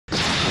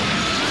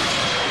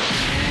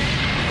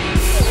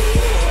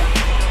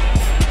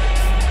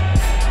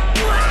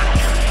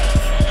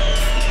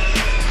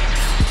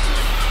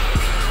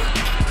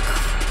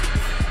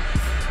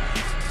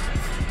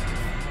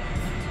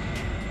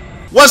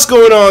What's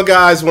going on,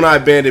 guys?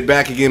 OneEyedBandit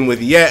back again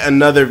with yet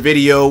another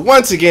video.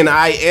 Once again,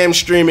 I am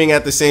streaming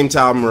at the same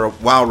time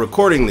while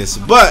recording this,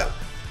 but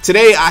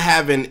today I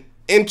have an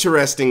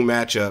interesting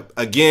matchup.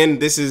 Again,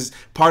 this is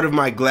part of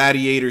my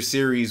Gladiator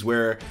series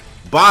where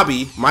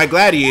Bobby, my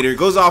Gladiator,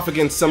 goes off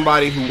against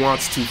somebody who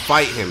wants to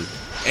fight him.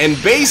 And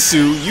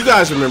Besu, you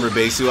guys remember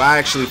Besu. I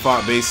actually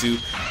fought Besu.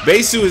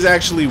 Besu is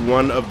actually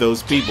one of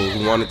those people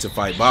who wanted to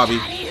fight Bobby.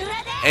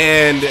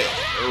 And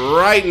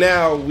right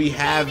now we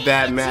have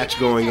that match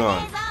going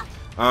on.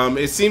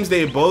 It seems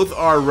they both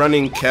are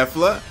running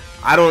Kefla.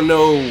 I don't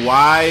know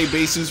why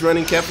Besu's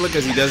running Kefla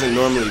because he doesn't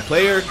normally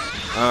play her.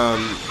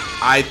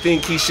 I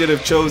think he should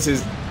have chose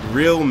his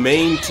real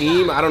main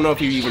team. I don't know if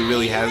he even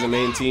really has a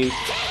main team,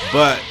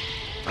 but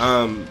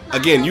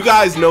again, you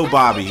guys know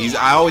Bobby.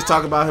 I always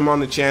talk about him on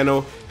the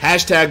channel.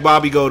 Hashtag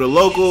Bobby go to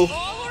local.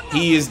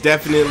 He is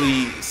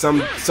definitely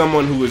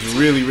someone who is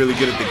really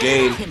good at the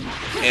game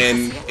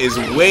and is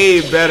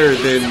way better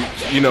than,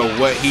 you know,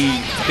 what he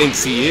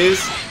thinks he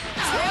is.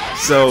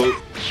 So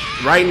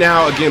right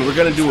now, again, we're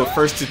gonna do a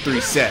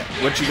 1-to-3 set.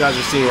 What you guys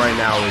are seeing right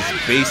now is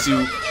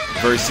Besu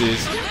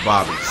versus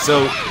Bobby.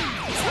 So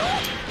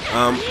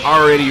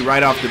already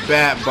right off the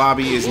bat,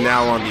 Bobby is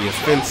now on the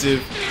offensive.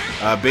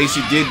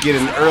 Besu did get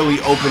an early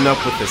open up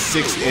with a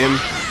 6M.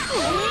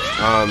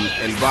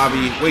 And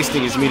Bobby,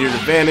 wasting his meter to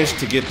vanish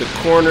to get the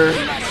corner,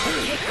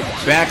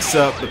 backs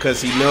up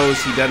because he knows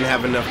he doesn't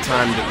have enough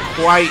time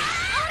to quite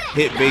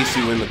hit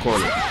Besu in the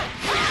corner.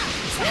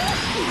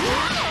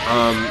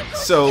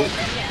 So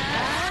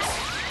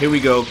here we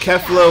go,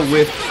 Kefla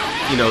with,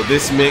 you know,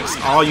 this mix.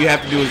 All you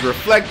have to do is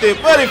reflect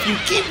it, but if you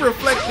keep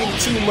reflecting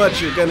too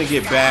much, you're gonna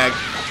get bagged.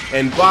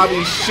 And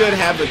Bobby should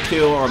have a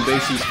kill on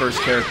Besu's first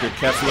character,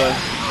 Kefla.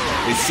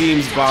 It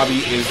seems Bobby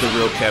is the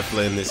real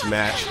Kefla in this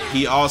match.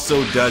 He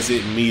also does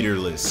it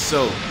meterless,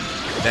 so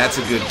that's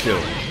a good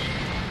kill.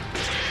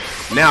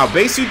 Now,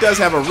 Besu does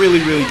have a really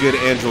good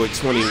Android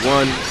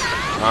 21.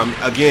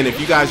 Again, if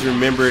you guys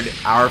remembered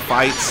our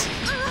fights,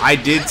 I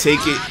did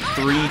take it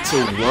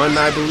 3-1,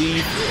 I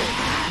believe,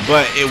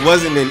 but it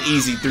wasn't an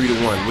easy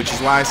 3-1, which is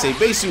why I say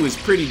Besu is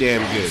pretty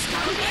damn good.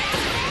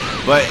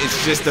 But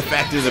it's just the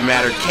fact of the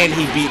matter, can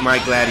he beat my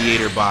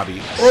Gladiator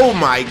Bobby? Oh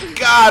my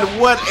god,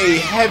 what a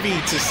heavy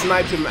to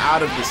snipe him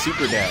out of the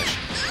super dash.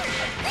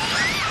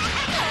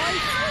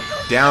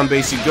 Down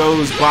Besu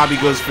goes, Bobby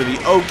goes for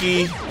the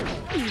Oki.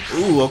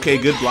 Ooh, okay,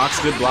 good blocks.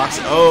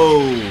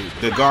 Oh,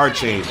 the guard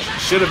change.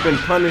 Should have been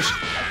punished,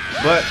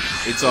 but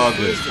it's all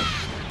good.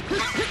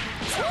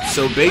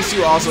 So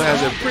Besu also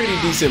has a pretty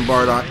decent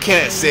Bardock.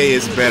 Can't say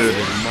it's better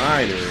than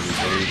mine or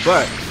anything,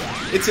 but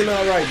it's an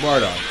alright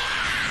Bardock.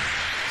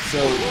 So,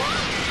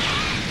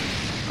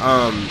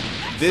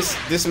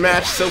 this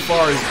match so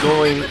far is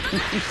going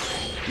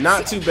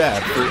not too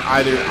bad for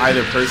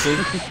either person.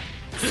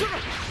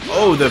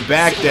 Oh, the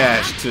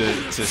backdash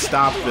to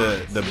stop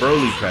the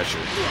Broly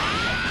pressure.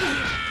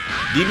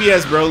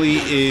 DBS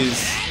Broly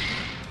is,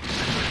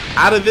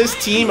 out of this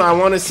team, I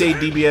want to say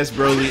DBS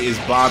Broly is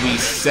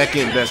Bobby's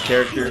second best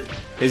character.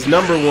 His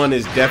number one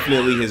is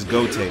definitely his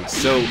Gotenks.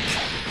 So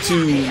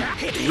to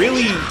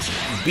really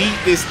beat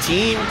this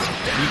team,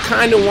 you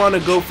kind of want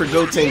to go for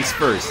Gotenks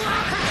first,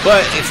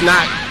 but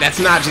that's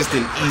not just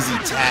an easy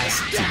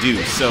task to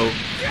do. So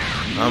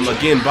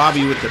again,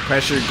 Bobby with the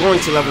pressure, going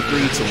to level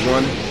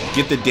 3-1,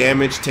 get the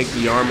damage, take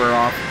the armor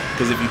off,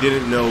 because if you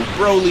didn't know,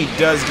 Broly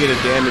does get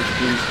a damage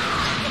boost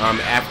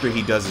after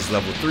he does his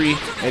level 3,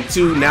 and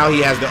 2, now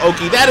he has the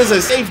Oki. That is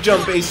a safe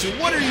jump, Besu.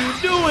 What are you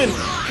doing?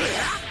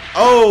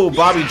 Oh,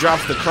 Bobby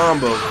drops the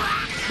combo.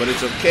 But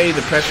it's okay,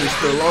 the pressure's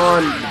still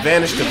on.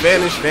 Vanish to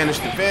vanish, vanish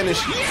to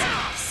vanish.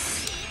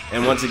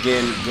 And once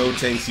again,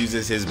 Gotenks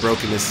uses his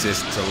broken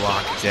assist to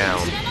lock down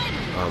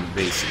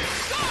Besu.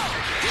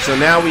 So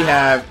now we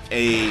have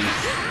a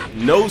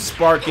no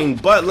sparking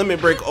but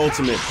limit break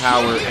ultimate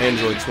power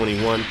Android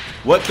 21.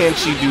 What can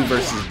she do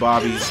versus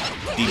Bobby's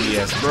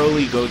DBS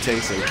Broly,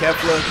 Gotenks, and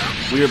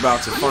Kefla? We're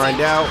about to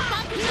find out.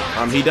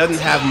 He doesn't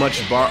have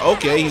much bar.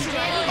 Okay,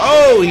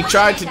 he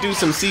tried to do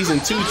some Season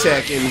 2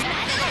 tech, and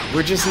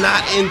we're just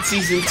not in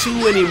Season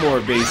 2 anymore,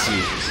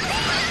 Besu.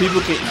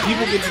 People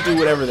get to do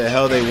whatever the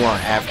hell they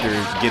want after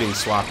getting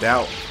swapped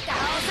out.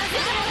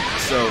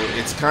 So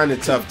it's kind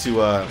of tough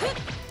to,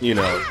 you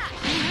know,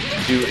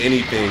 do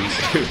anything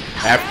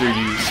after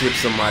you switch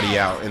somebody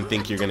out and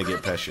think you're going to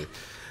get pressure.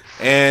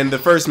 And the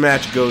first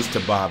match goes to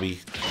Bobby.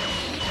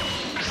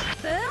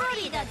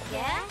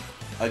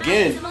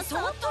 Again,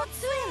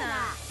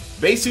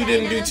 Besu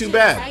didn't do too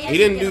bad. He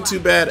didn't do too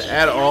bad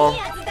at all.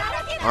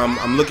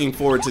 I'm looking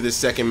forward to this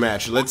second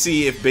match. Let's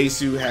see if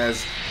Besu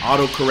has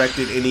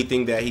auto-corrected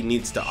anything that he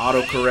needs to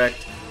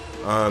auto-correct.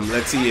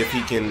 Let's see if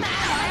he can.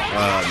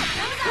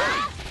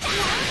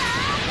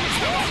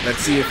 Let's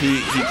see if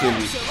he can.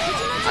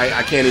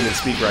 I can't even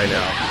speak right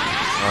now.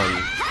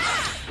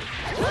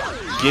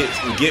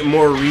 Get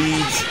more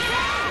reads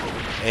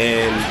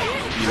and,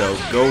 you know,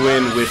 go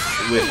in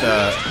with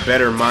a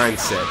better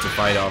mindset to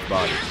fight off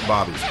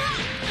Bobby.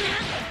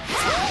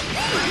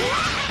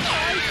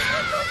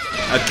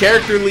 A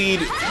character lead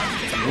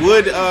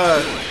would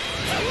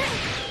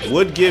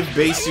would give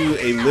Besu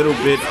a little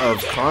bit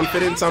of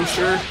confidence, I'm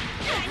sure.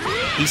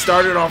 He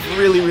started off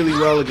really, really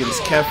well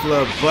against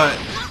Kefla, but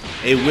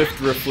a whiffed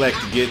reflect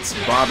gets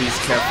Bobby's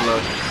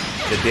Kefla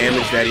the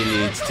damage that he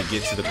needs to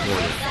get to the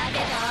corner.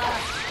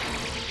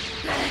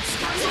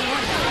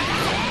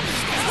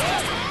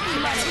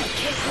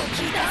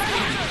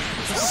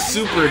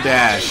 Super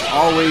dash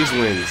always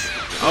wins.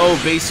 Oh,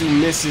 Besu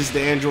misses the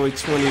Android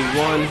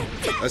 21,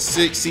 a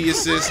C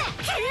assist.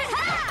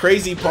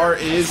 Crazy part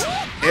is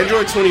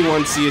Android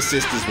 21 C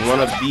assist is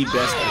one of the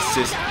best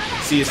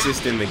C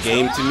assist in the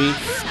game to me.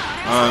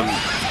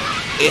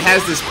 It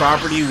has this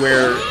property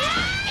where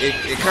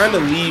it kind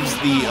of leaves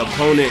the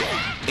opponent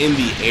in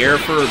the air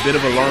for a bit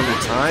of a longer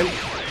time,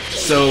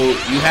 so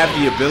you have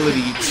the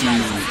ability to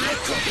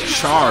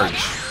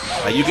charge.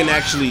 You can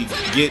actually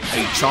get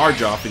a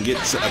charge off and get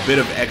a bit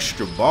of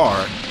extra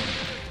bar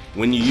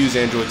when you use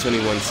Android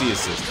 21 C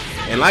assist.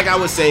 And like I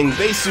was saying,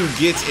 Besu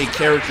gets a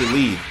character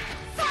lead.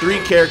 3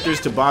 characters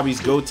to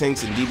Bobby's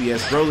Gotenks and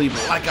DBS Broly,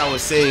 but like I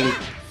was saying,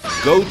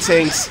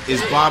 Gotenks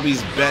is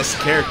Bobby's best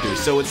character,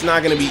 so it's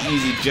not going to be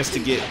easy just to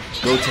get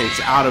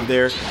Gotenks out of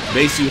there.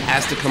 Besu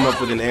has to come up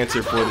with an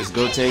answer for this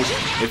Gotenks.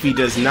 If he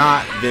does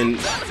not, then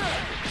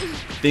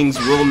things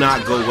will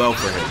not go well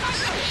for him.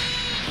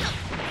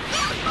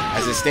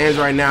 As it stands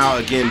right now,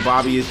 again,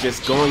 Bobby is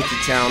just going to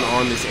town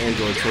on this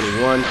Android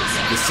 21.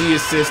 The C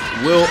assist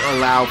will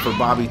allow for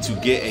Bobby to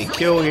get a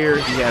kill here.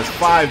 He has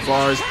 5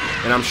 bars,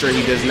 and I'm sure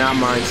he does not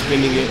mind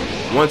spending it.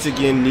 Once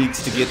again,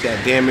 needs to get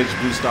that damage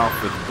boost off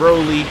with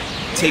Broly,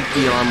 take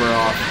the armor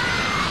off,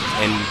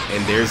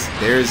 and there's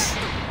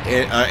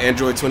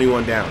Android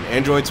 21 down.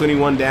 Android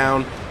 21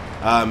 down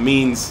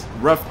means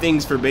rough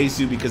things for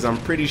Besu, because I'm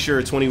pretty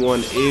sure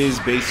 21 is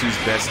Besu's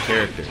best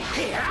character.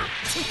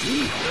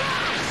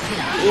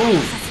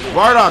 Ooh,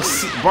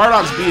 Bardock's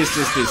B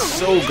assist is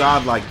so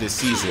godlike this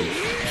season.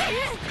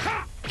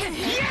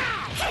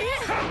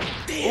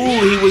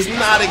 Ooh, he was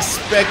not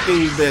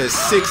expecting the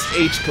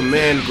 6H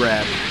command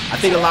grab. I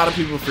think a lot of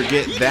people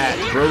forget that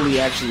Broly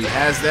actually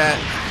has that,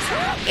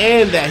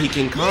 and that he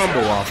can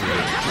combo off of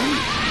it.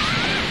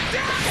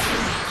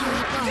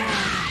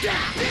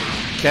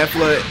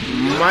 Kefla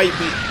might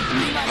be...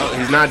 Oh,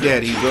 he's not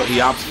dead. He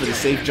opts for the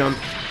safe jump,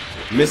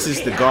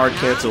 misses the guard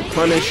cancel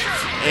punish,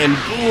 and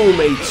boom,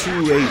 a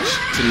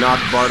 2H to knock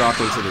Bardock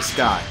into the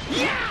sky.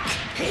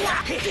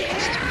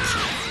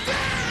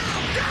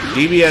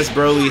 DBS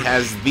Broly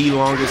has the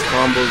longest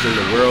combos in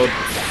the world,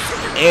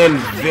 and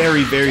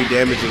very, very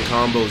damaging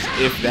combos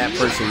if that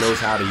person knows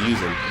how to use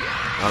them.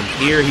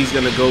 Here he's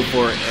going to go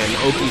for an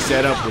Oki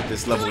setup with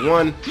this level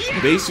 1.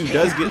 Besu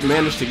does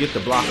manage to get the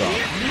block off.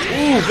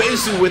 Ooh,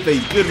 Besu with a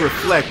good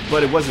reflect,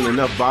 but it wasn't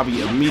enough.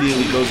 Bobby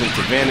immediately goes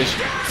into Vanish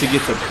to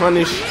get the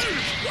punish,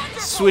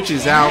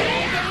 switches out,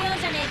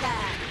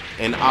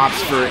 and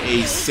opts for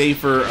a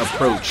safer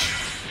approach.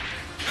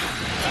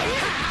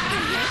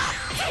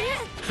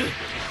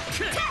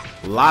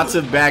 Lots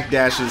of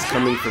backdashes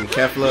coming from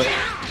Kefla.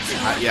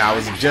 Yeah, I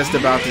was just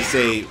about to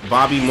say,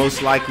 Bobby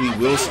most likely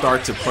will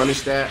start to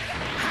punish that.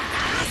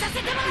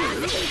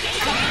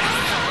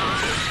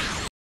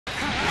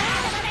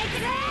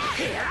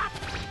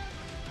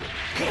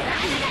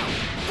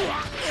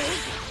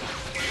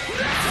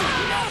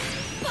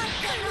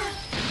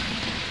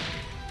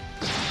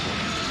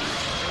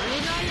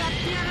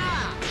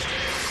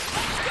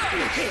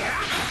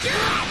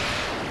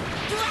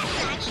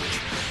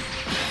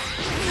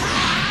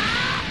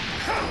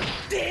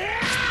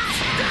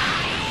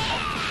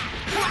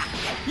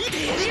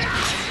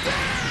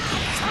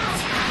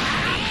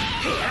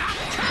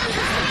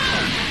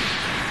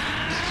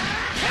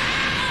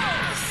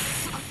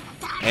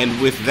 And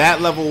with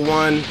that level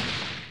 1,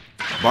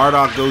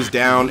 Bardock goes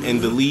down, and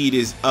the lead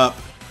is up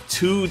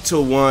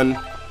 2-1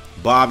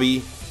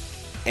 Bobby.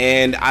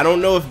 And I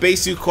don't know if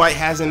Besu quite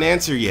has an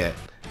answer yet.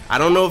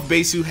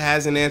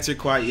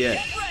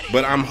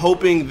 But I'm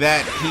hoping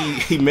that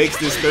he makes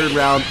this third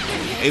round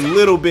a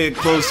little bit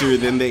closer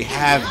than they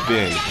have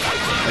been.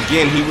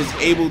 Again, he was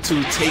able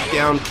to take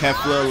down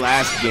Kefla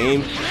last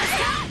game,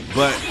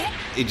 but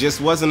it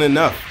just wasn't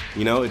enough.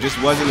 You know, it just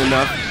wasn't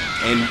enough.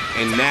 And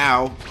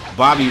now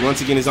Bobby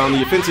once again is on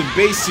the offensive.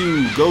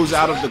 Besu goes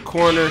out of the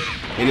corner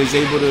and is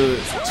able to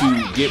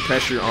get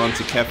pressure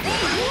onto Kefla.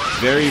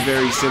 Very,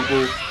 very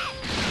simple.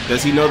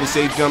 Does he know the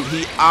safe jump?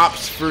 He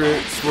opts for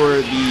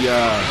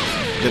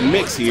the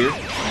mix here.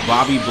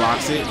 Bobby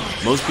blocks it.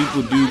 Most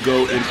people do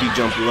go empty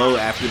jump low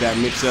after that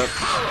mix up.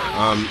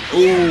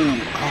 Ooh,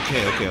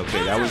 okay.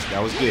 That was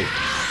good.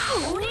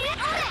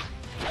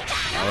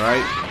 All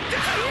right.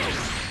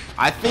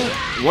 I think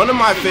one of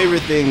my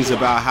favorite things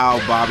about how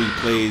Bobby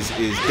plays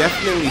is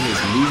definitely his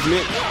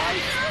movement.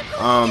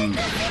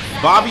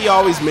 Bobby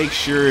always makes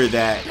sure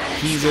that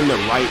he's in the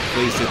right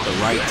place at the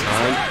right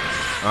time.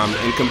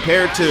 And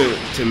compared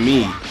to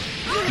me,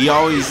 he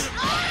always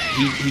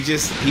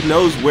he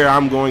knows where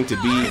I'm going to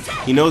be.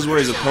 He knows where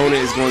his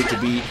opponent is going to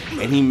be,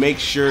 and he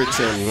makes sure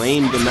to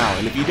lame them out.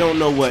 And if you don't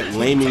know what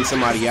laming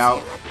somebody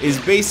out is,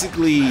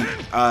 basically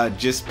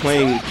just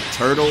playing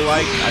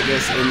turtle-like, I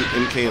guess in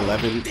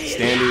MK11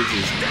 standards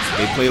is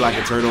they play like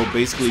a turtle.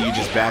 Basically, you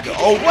just back up.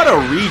 Oh, what a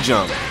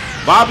re-jump.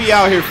 Bobby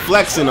out here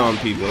flexing on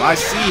people. I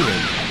see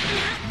him.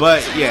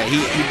 But yeah,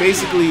 he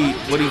basically,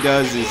 what he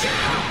does is,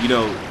 you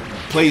know,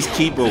 plays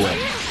keep away.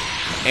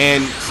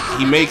 And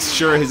he makes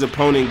sure his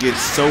opponent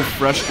gets so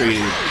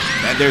frustrated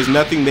that there's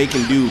nothing they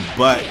can do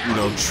but, you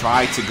know,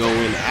 try to go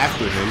in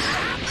after him.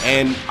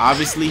 And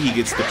obviously he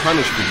gets the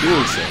punish for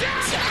doing so.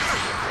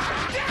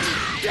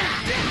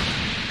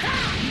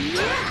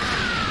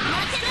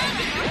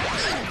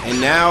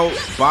 And now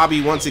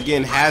Bobby once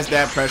again has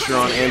that pressure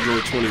on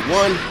Android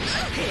 21.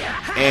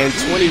 And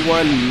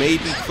 21 may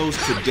be close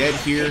to dead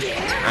here.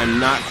 I'm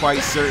not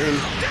quite certain.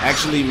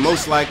 Actually,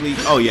 most likely.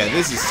 Oh yeah,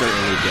 this is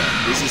certainly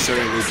dead. This is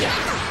certainly dead.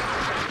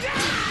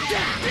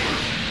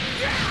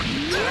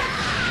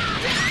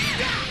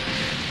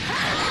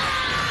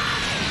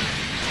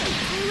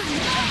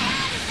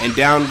 And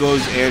down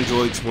goes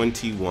Android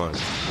 21.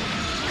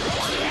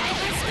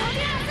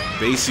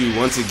 Basu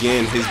once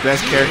again, his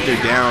best character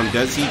down.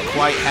 Does he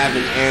quite have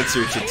an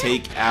answer to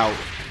take out?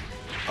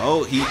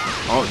 Oh,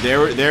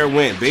 there it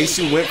went.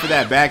 Basu went for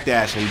that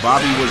backdash, and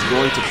Bobby was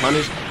going to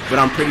punish, but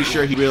I'm pretty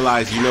sure he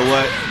realized, you know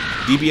what?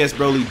 DBS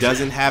Broly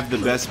doesn't have the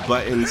best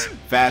buttons,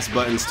 fast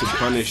buttons to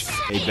punish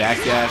a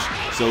backdash,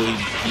 so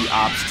he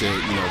opts to,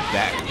 you know,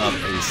 back up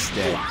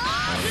instead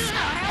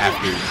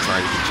after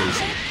trying to chase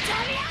him.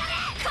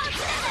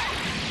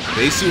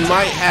 Basu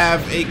might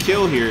have a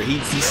kill here. He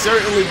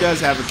certainly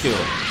does have a kill.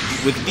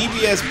 With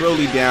DBS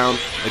Broly down,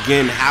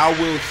 again, how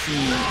will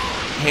he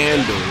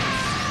handle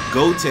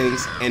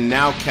Gotenks and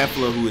now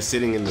Kefla, who is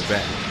sitting in the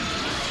back?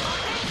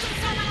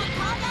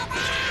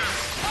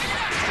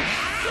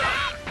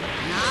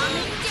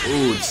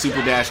 Ooh,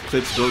 super dash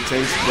clips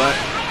Gotenks, but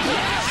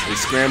a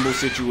scramble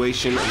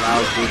situation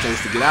allows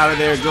Gotenks to get out of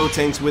there.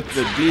 Gotenks with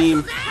the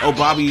beam. Oh,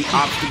 Bobby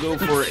opts to go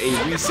for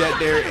a reset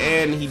there,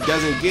 and he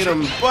doesn't get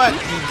him, but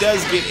he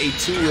does get a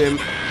 2M,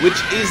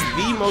 which is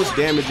the most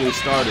damaging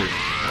starter.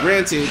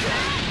 Granted,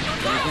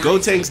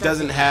 Gotenks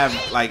doesn't have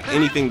like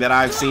anything that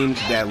I've seen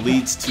that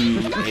leads to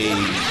a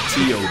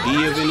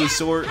TOD of any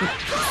sort,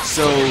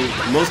 so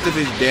most of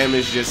his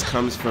damage just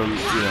comes from,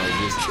 you know,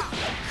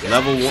 just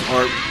level 1,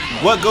 or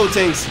what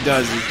Gotenks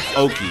does is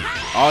Oki.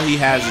 All he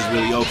has is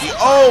really Oki.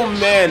 Oh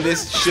man,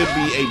 this should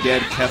be a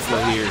dead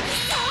Kefla here.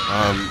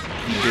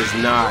 He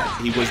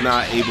was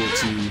not able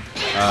to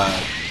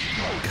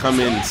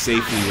come in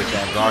safely with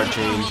that guard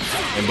change,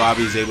 and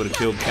Bobby is able to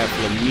kill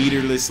Kefla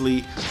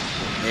meterlessly.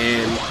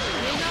 And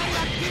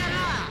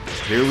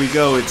here we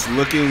go. It's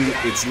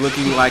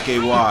looking like a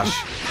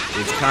wash.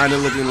 It's kind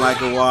of looking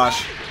like a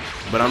wash,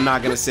 but I'm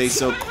not gonna say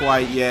so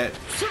quite yet.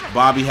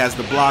 Bobby has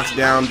the blocks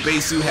down.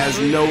 Basu has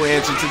no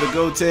answer to the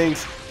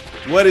Gotenks.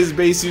 What is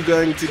Basu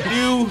going to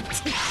do?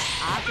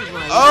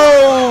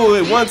 Oh,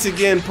 it once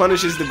again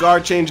punishes the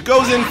guard change.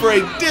 Goes in for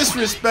a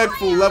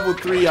disrespectful level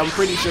 3. I'm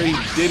pretty sure he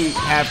didn't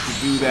have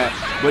to do that,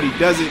 but he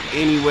does it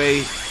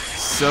anyway.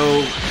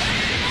 So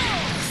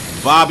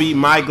Bobby,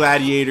 my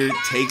Gladiator,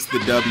 takes the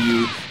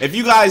W. If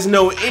you guys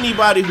know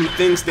anybody who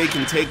thinks they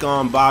can take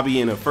on Bobby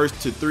in a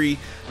 1st to 3,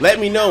 let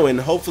me know, and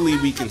hopefully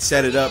we can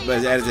set it up.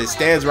 As it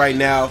stands right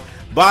now,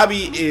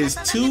 Bobby is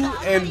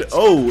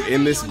 2-0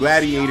 in this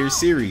Gladiator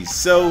series.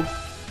 So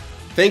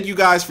thank you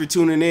guys for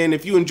tuning in.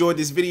 If you enjoyed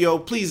this video,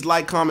 please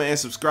like, comment, and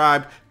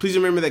subscribe. Please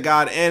remember that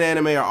God and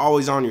anime are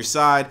always on your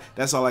side.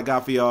 That's all I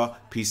got for y'all.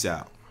 Peace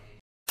out.